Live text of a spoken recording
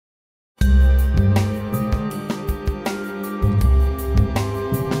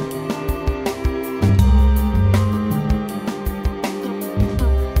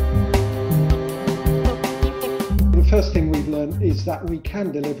is that we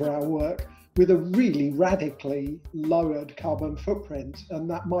can deliver our work with a really radically lowered carbon footprint. And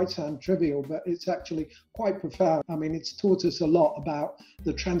that might sound trivial, but it's actually quite profound. I mean, it's taught us a lot about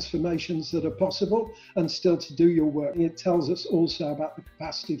the transformations that are possible and still to do your work. It tells us also about the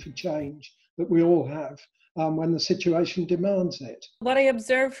capacity for change that we all have when the situation demands it. What I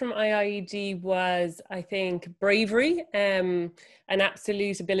observed from IIED was, I think, bravery, an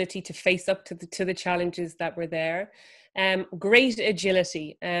absolute ability to face up to the challenges that were there. Great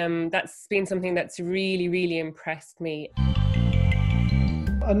agility. That's been something that's really, really impressed me.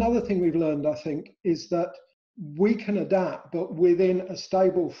 Another thing we've learned, I think, is that we can adapt, but within a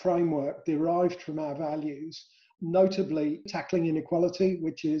stable framework derived from our values, notably tackling inequality,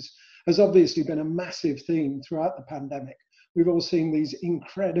 which has obviously been a massive theme throughout the pandemic. We've all seen these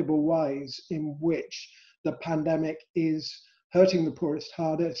incredible ways in which the pandemic is hurting the poorest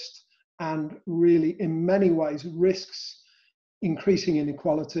hardest, and really, in many ways, risks increasing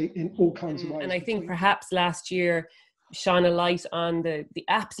inequality in all kinds of ways. And I think perhaps last year shone a light on the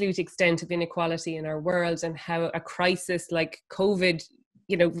absolute extent of inequality in our world, and how a crisis like COVID,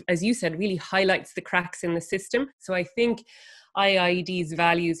 as you said, really highlights the cracks in the system. So I think IIED's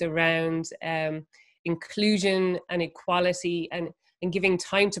values around inclusion and equality and giving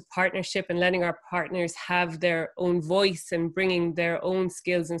time to partnership and letting our partners have their own voice and bringing their own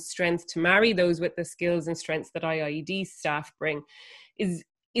skills and strengths to marry those with the skills and strengths that IIED staff bring is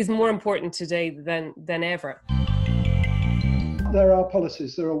more important today than ever. There are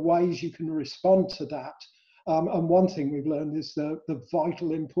policies, there are ways you can respond to that. And one thing we've learned is the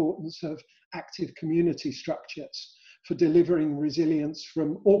vital importance of active community structures for delivering resilience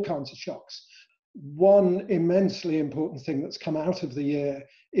from all kinds of shocks. One immensely important thing that's come out of the year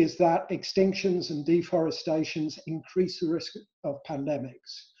is that extinctions and deforestations increase the risk of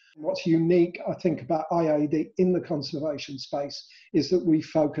pandemics. What's unique, I think, about IIED in the conservation space is that we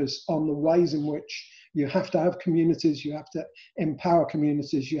focus on the ways in which you have to have communities, you have to empower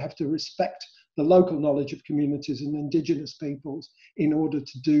communities, you have to respect the local knowledge of communities and indigenous peoples in order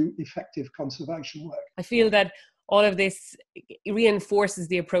to do effective conservation work. I feel that all of this reinforces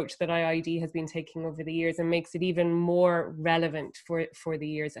the approach that IIED has been taking over the years and makes it even more relevant for the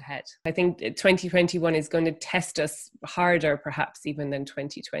years ahead. I think 2021 is going to test us harder, perhaps even than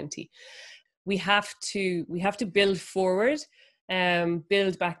 2020. We have to build forward,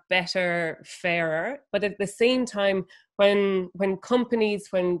 build back better, fairer. But at the same time, when companies,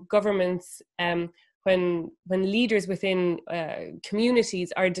 when governments, when leaders within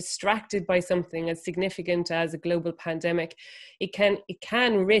communities are distracted by something as significant as a global pandemic, it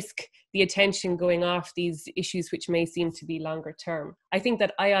can risk the attention going off these issues which may seem to be longer term. I think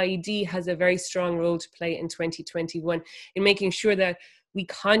that IIED has a very strong role to play in 2021 in making sure that we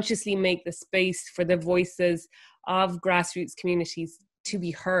consciously make the space for the voices of grassroots communities to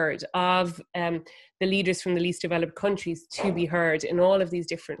be heard, of the leaders from the least developed countries to be heard in all of these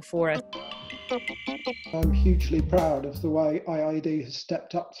different fora. I'm hugely proud of the way IIED has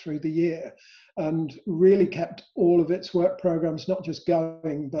stepped up through the year and really kept all of its work programs not just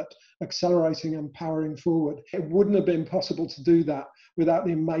going, but accelerating and powering forward. It wouldn't have been possible to do that without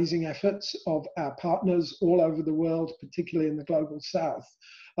the amazing efforts of our partners all over the world, particularly in the Global South,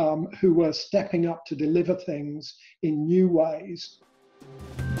 who were stepping up to deliver things in new ways.